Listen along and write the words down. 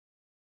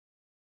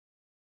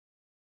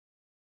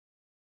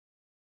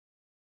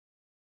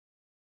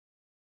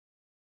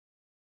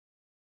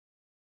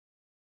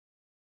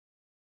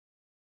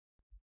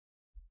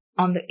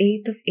On the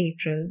 8th of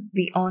April,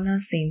 we honor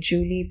Saint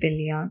Julie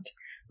Billiart,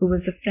 who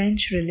was a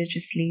French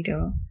religious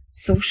leader,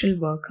 social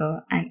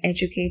worker, and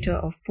educator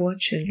of poor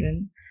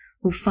children,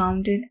 who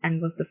founded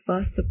and was the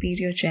first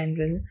superior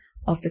general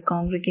of the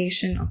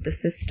Congregation of the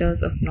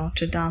Sisters of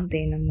Notre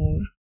de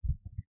Namur.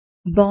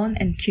 Born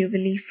in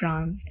Quevilly,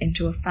 France,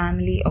 into a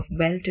family of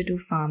well-to-do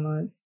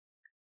farmers,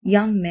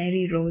 young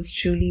Mary Rose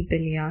Julie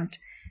Billiart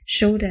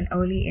showed an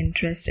early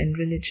interest in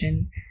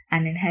religion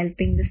and in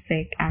helping the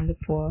sick and the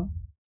poor.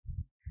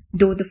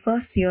 Though the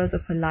first years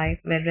of her life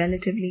were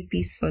relatively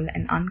peaceful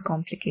and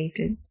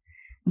uncomplicated,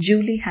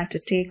 Julie had to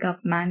take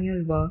up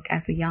manual work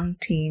as a young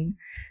teen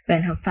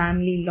when her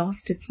family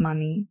lost its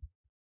money.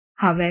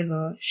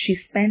 However, she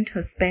spent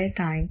her spare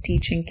time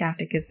teaching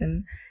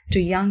catechism to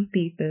young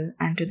people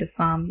and to the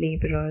farm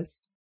laborers.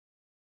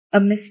 A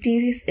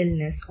mysterious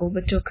illness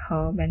overtook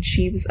her when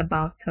she was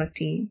about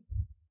 30.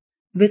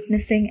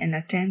 Witnessing an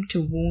attempt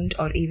to wound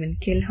or even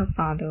kill her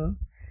father,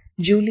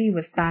 Julie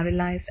was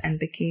paralyzed and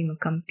became a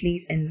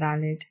complete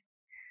invalid.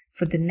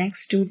 For the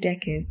next 2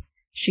 decades,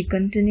 she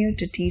continued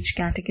to teach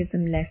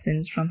catechism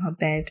lessons from her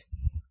bed,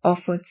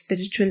 offered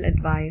spiritual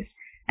advice,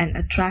 and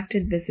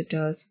attracted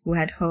visitors who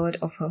had heard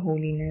of her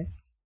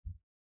holiness.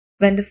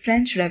 When the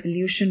French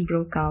Revolution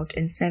broke out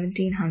in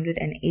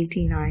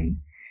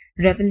 1789,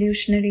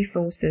 revolutionary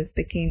forces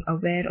became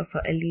aware of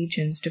her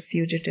allegiance to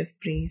fugitive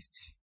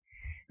priests.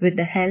 With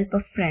the help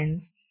of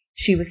friends,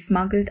 she was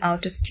smuggled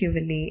out of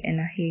Quevilly in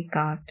a hay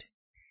cart.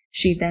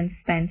 She then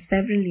spent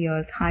several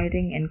years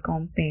hiding in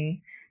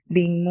Compiègne,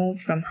 being moved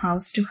from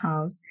house to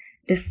house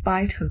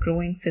despite her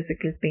growing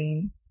physical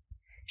pain.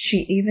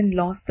 She even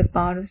lost the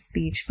power of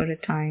speech for a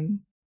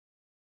time.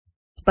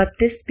 But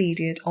this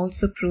period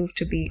also proved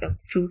to be a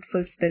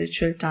fruitful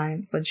spiritual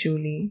time for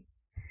Julie.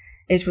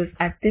 It was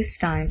at this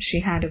time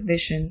she had a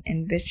vision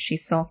in which she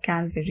saw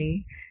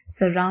Calvary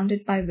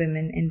surrounded by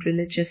women in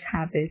religious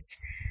habits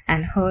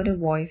and heard a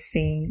voice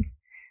saying,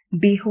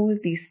 "Behold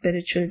these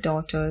spiritual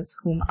daughters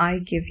whom I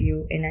give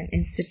you in an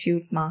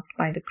institute marked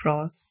by the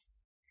cross."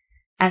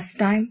 As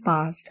time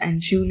passed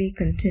and Julie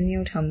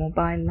continued her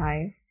mobile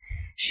life,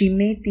 she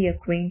made the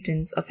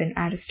acquaintance of an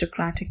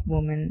aristocratic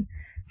woman,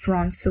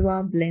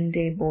 François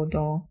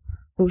Blondet-Bardon,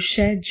 who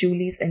shared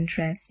Julie's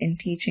interest in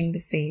teaching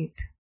the faith.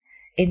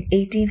 In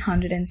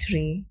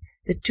 1803,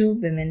 the two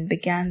women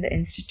began the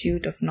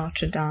Institute of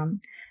Notre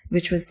Dame,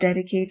 which was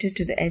dedicated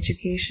to the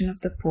education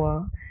of the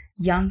poor,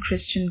 young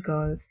Christian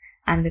girls,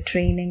 and the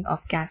training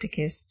of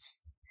catechists.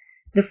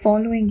 The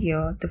following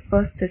year, the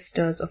first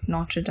Sisters of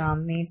Notre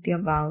Dame made their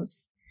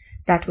vows.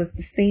 That was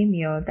the same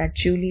year that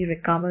Julie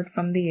recovered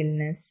from the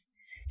illness.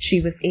 She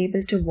was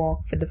able to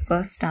walk for the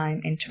first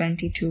time in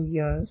 22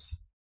 years.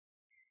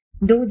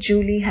 Though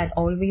Julie had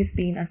always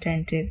been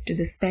attentive to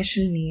the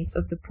special needs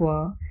of the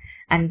poor,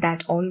 and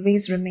that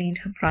always remained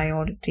her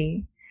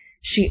priority,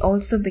 she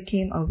also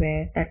became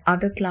aware that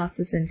other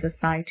classes in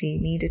society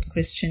needed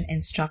Christian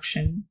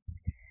instruction.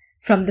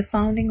 From the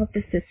founding of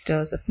the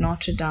Sisters of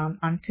Notre Dame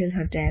until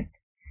her death,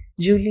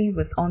 Julie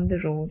was on the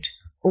road,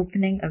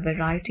 opening a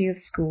variety of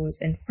schools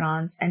in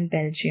France and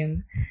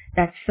Belgium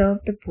that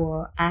served the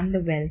poor and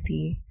the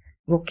wealthy,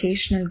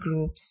 vocational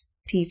groups,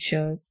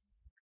 teachers.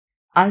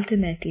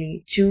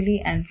 Ultimately,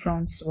 Julie and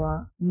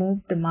François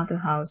moved the mother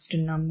house to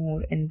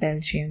Namur in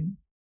Belgium.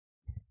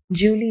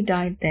 Julie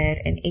died there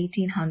in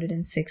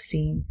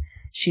 1816.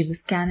 She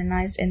was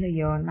canonized in the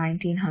year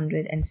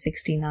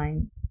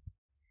 1969.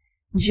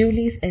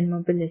 Julie's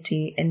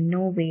immobility in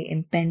no way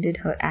impeded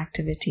her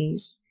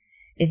activities.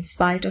 In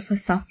spite of her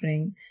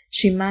suffering,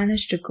 she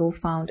managed to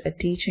co-found a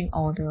teaching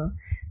order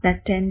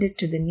that tended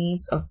to the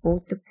needs of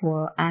both the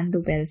poor and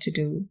the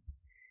well-to-do.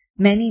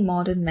 Many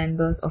modern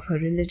members of her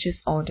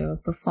religious order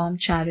perform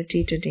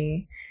charity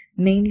today,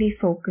 mainly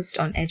focused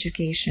on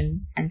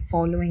education and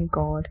following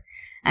God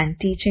and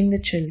teaching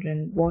the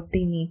children what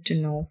they need to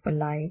know for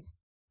life.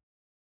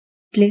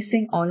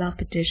 Placing all our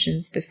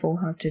petitions before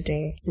her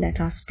today, let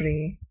us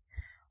pray.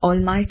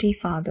 Almighty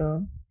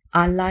Father,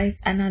 our life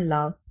and our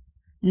love,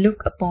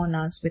 look upon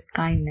us with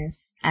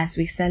kindness as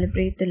we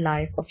celebrate the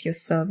life of your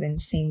servant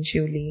Saint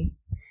Julie.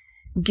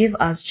 Give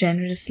us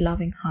generous,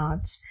 loving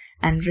hearts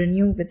and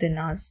renew within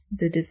us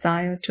the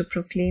desire to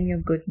proclaim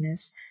your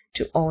goodness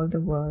to all the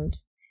world.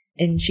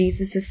 In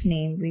Jesus'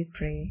 name we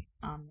pray.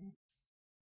 Amen.